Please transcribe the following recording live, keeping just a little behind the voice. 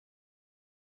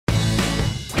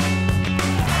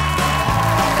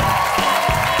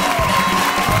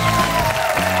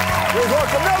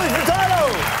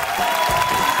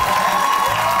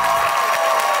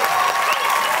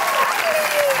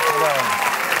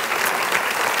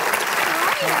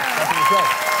Okay.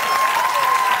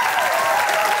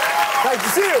 Nice to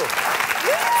see you.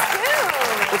 You too.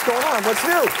 What's going on? What's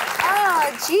new?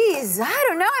 Oh, geez. I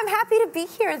don't know. I'm happy to be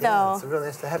here, though. Yeah, it's really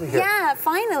nice to have you here. Yeah,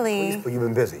 finally. Well, you've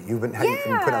been busy. You've been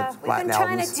putting out We've Latin been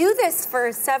trying albums. to do this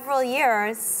for several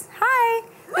years. Hi.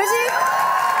 There's a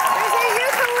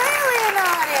ukulele in the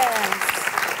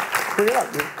audience. Bring it up.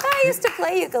 I used to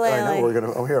play ukulele. I know. We're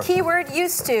gonna. Oh, here. Keyword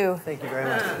used to. Thank you very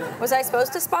much. Was I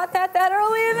supposed to spot that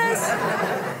early in this?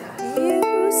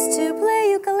 Used to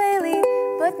play ukulele,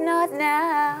 but not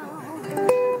now.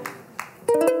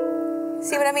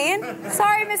 See what I mean?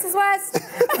 Sorry, Mrs. West.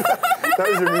 That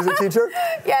was your music teacher?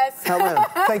 Yes. How random.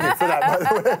 Thank you for that, by the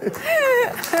way. There you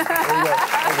go.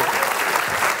 Thank you.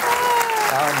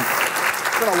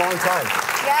 It's been a long time.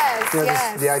 Yes, You know,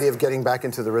 yes. the idea of getting back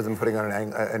into the rhythm, putting on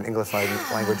an English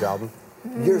language album.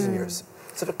 Years and years.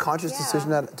 Is it a conscious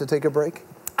decision to take a break?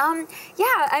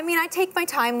 Yeah, I mean, I take my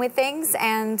time with things,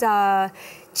 and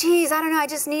geez, I don't know, I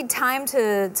just need time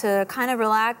to kind of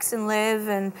relax and live,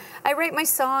 and I write my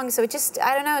songs, so it just,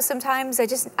 I don't know, sometimes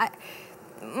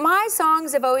my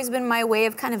songs have always been my way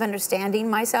of kind of understanding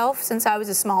myself. Since I was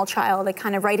a small child, I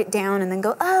kind of write it down and then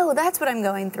go, oh, that's what I'm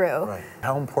going through. Right.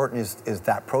 How important is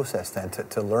that process then,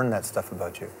 to learn that stuff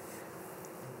about you?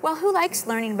 Well, who likes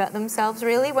learning about themselves,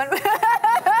 really? Well, it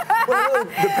really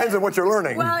depends on what you're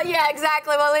learning. Well, yeah,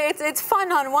 exactly. Well, it's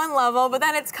fun on one level, but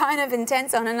then it's kind of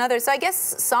intense on another. So I guess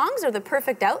songs are the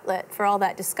perfect outlet for all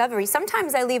that discovery.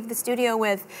 Sometimes I leave the studio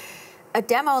with a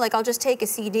demo, like I'll just take a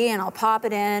CD and I'll pop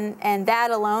it in, and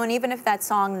that alone, even if that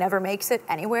song never makes it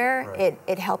anywhere, right,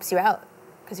 it helps you out.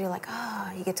 Because you're like,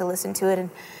 oh, you get to listen to it, and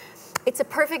it's a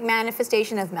perfect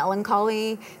manifestation of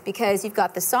melancholy, because you've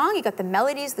got the song, you've got the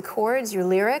melodies, the chords, your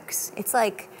lyrics. It's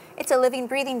like, it's a living,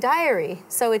 breathing diary.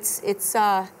 So it's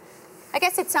I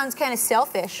guess it sounds kind of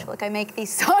selfish, like I make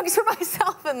these songs for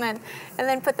myself and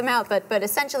then put them out, but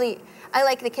essentially, I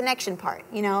like the connection part,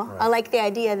 you know? Right. I like the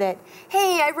idea that,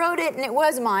 hey, I wrote it and it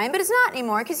was mine, but it's not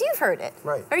anymore because you've heard it.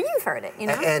 Right. Or you've heard it, you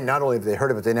know? And not only have they heard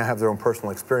it, but they now have their own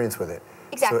personal experience with it.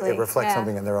 Exactly. So it reflects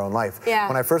something in their own life. Yeah.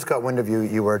 When I first got wind of you,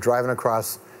 you were driving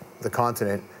across the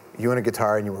continent, you and a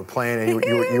guitar, and you were playing, and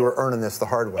you were earning this the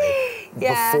hard way.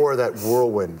 Yeah. Before that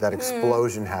whirlwind, that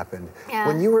explosion happened. Yeah.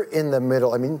 When you were in the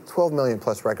middle, I mean, 12 million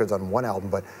plus records on one album,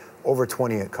 but over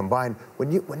 20 combined,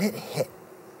 when it hit,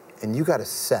 and you got a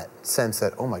sense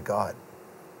that, oh my God,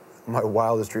 my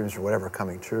wildest dreams or whatever are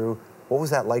coming true. What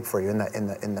was that like for you in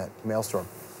that maelstrom?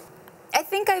 I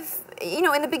think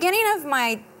in the beginning of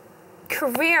my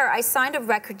career, I signed a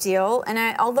record deal, and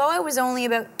although I was only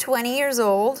about 20 years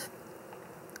old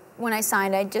when I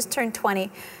signed, I just turned 20,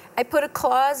 I put a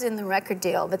clause in the record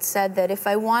deal that said that if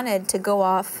I wanted to go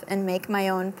off and make my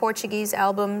own Portuguese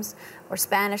albums or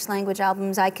Spanish language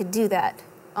albums, I could do that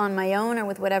on my own or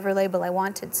with whatever label I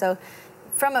wanted. So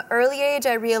from an early age,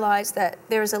 I realized that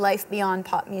there's a life beyond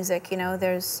pop music. You know,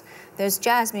 there's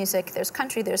jazz music, there's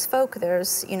country, there's folk,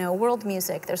 there's, you know, world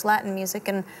music, there's Latin music,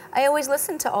 and I always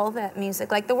listened to all that music.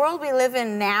 Like the world we live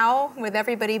in now, with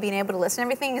everybody being able to listen to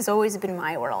everything, has always been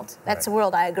my world. That's the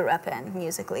world I grew up in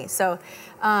musically. So,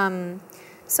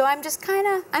 so I'm just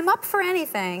I'm up for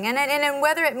anything, and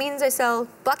whether it means I sell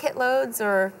bucket loads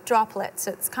or droplets,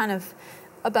 it's kind of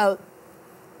about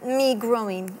me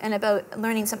growing and about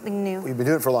learning something new. You've been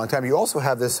doing it for a long time. You also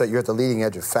have this, you're at the leading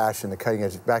edge of fashion, the cutting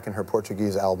edge, back in her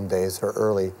Portuguese album days, her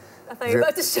early. I thought you were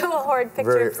about to show a horrid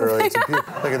picture very of something. early.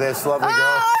 Look at this lovely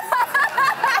girl.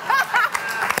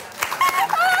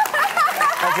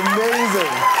 That's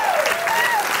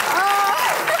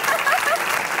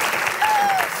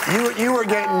amazing. You were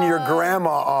getting your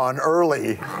grandma on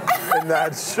early in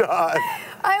that shot.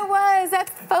 I was at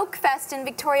Folk Fest in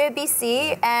Victoria,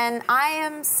 BC, and I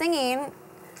am singing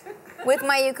with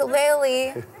my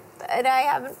ukulele that I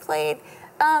haven't played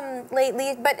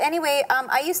lately. But anyway,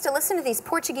 I used to listen to these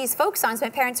Portuguese folk songs. My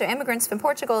parents are immigrants from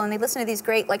Portugal, and they listen to these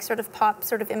great, like, sort of pop,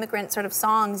 sort of immigrant sort of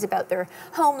songs about their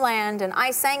homeland. And I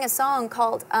sang a song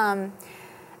called,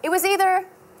 it was either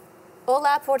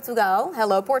Olá Portugal,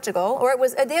 hello Portugal, or it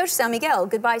was Adeus São Miguel,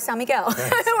 goodbye São Miguel.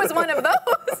 It was one of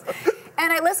those.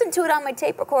 And I listened to it on my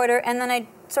tape recorder, and then I'd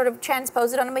sort of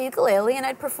transpose it onto my ukulele, and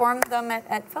I'd perform them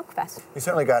at Folk Fest. You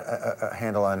certainly got a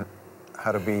handle on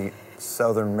how to be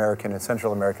Southern American and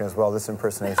Central American as well. This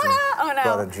impersonation oh no.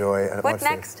 brought a joy. What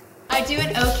next? I do an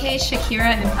okay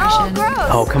Shakira impression. Oh, gross.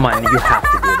 Oh, come on, you have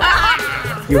to do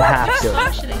that. You have to.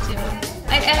 What should I do?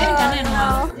 I haven't done it in a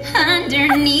while.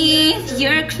 Underneath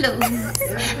your clothes,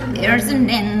 there's an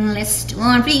endless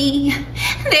story.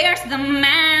 There's the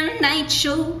man I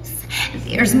chose.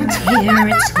 There's my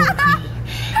territory.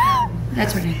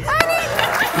 That's what it is.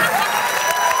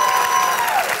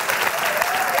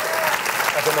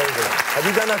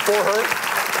 Have you done that for her?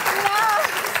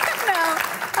 No.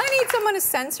 I need someone to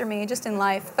censor me just in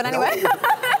life. But anyway.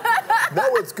 No,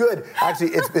 it's good.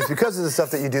 Actually, it's because of the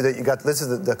stuff that you do that you got. This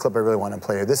is the clip I really want to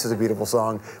play here. This is a beautiful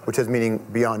song, which has meaning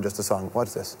beyond just a song.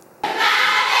 Watch this.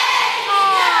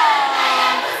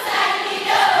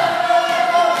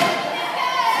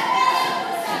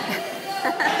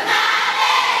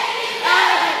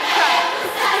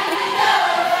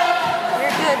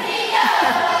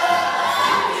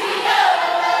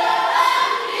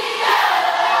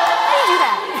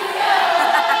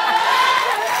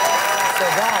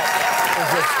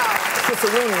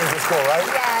 Is the school, right?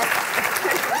 Yes.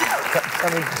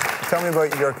 Tell me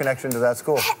about your connection to that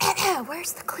school.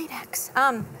 Where's the Kleenex?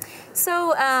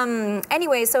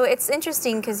 Anyway, so it's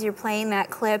interesting because you're playing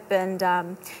that clip,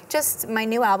 and just my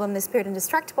new album, The Spirit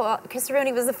Indestructible,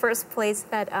 Kisaruni was the first place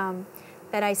that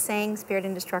that I sang Spirit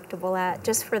Indestructible at,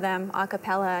 just for them, a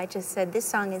cappella. I just said, this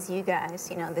song is you guys,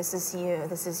 you know, this is you,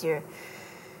 this is your,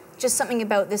 just something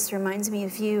about this reminds me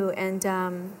of you, and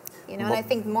you know, and I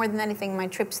think more than anything, my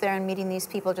trips there and meeting these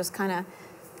people just kind of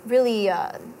really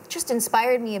just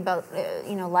inspired me about,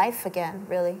 you know, life again,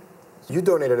 really. You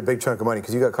donated a big chunk of money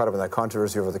because you got caught up in that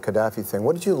controversy over the Gaddafi thing.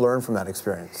 What did you learn from that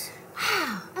experience?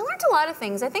 I learned a lot of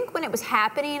things. I think when it was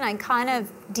happening, I kind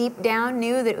of deep down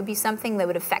knew that it would be something that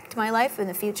would affect my life in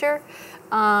the future.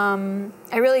 I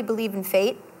really believe in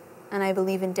fate, and I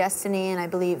believe in destiny, and I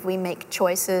believe we make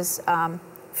choices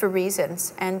for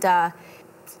reasons. And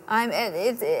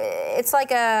it's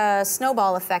like a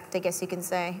snowball effect, I guess you can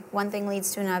say. One thing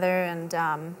leads to another,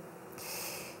 and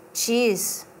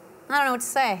geez, I don't know what to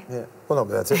say. Yeah. Well, no,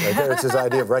 but that's it right there. It's this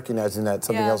idea of recognizing that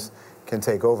something else can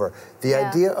take over. The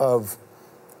idea of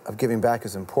giving back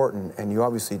is important, and you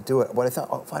obviously do it. What I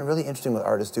find really interesting with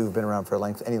artists who've been around for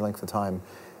any length of time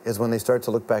is when they start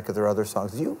to look back at their other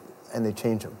songs, and they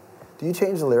change them. Do you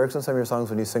change the lyrics on some of your songs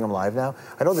when you sing them live now?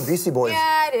 I know the Beastie Boys. Yeah,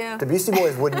 I do. The Beastie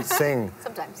Boys wouldn't sing.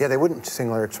 Sometimes. Yeah, they wouldn't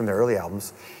sing lyrics from their early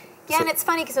albums. Yeah, and it's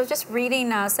funny because I was just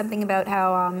reading something about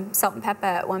how Salt and Peppa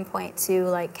at one point too,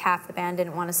 like half the band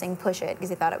didn't want to sing "Push It" because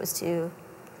they thought it was too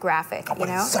graphic. Oh, you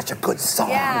know? It's such a good song.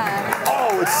 Yeah.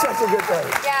 Oh, it's such a good thing.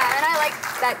 Yeah, and I like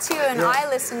that too. And I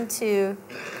listened to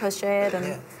 "Push It,"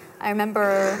 and I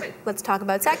remember "Let's Talk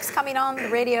About Sex" coming on the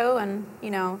radio, and you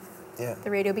know. Yeah.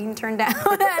 The radio being turned down.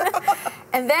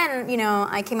 And then, you know,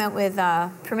 I came out with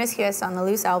Promiscuous on the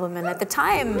Loose album, and at the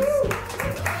time,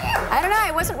 I don't know,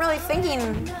 I wasn't really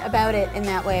thinking about it in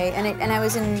that way. And I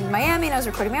was in Miami, and I was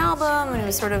recording my album, and it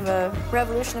was sort of a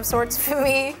revolution of sorts for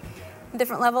me,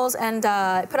 different levels, and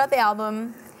I put out the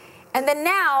album. And then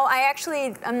now,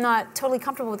 I'm not totally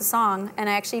comfortable with the song, and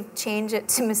I actually change it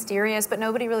to Mysterious, but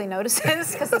nobody really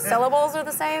notices, because the syllables are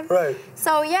the same. Right.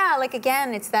 So yeah, like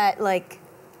again, it's that, like,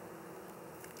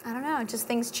 I don't know, just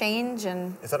things change.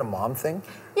 And is that a mom thing?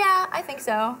 Yeah, I think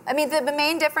so. I mean, the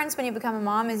main difference when you become a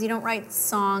mom is you don't write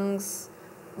songs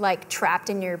like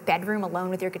trapped in your bedroom alone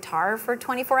with your guitar for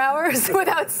 24 hours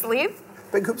without sleep.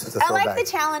 Big hoops is a I like the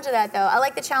challenge of that, though. I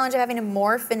like the challenge of having to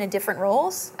morph into different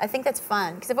roles. I think that's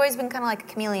fun, because I've always been kind of like a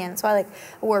chameleon. So I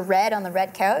wore red on the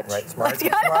red couch. Right, smart,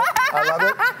 smart. I love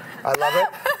it. I love it.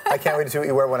 I can't wait to see what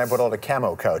you wear when I put on a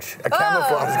camo couch. A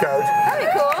camouflage couch.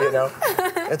 That'd be cool. You know?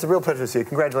 It's a real pleasure to see you.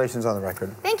 Congratulations on the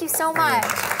record. Thank you so much.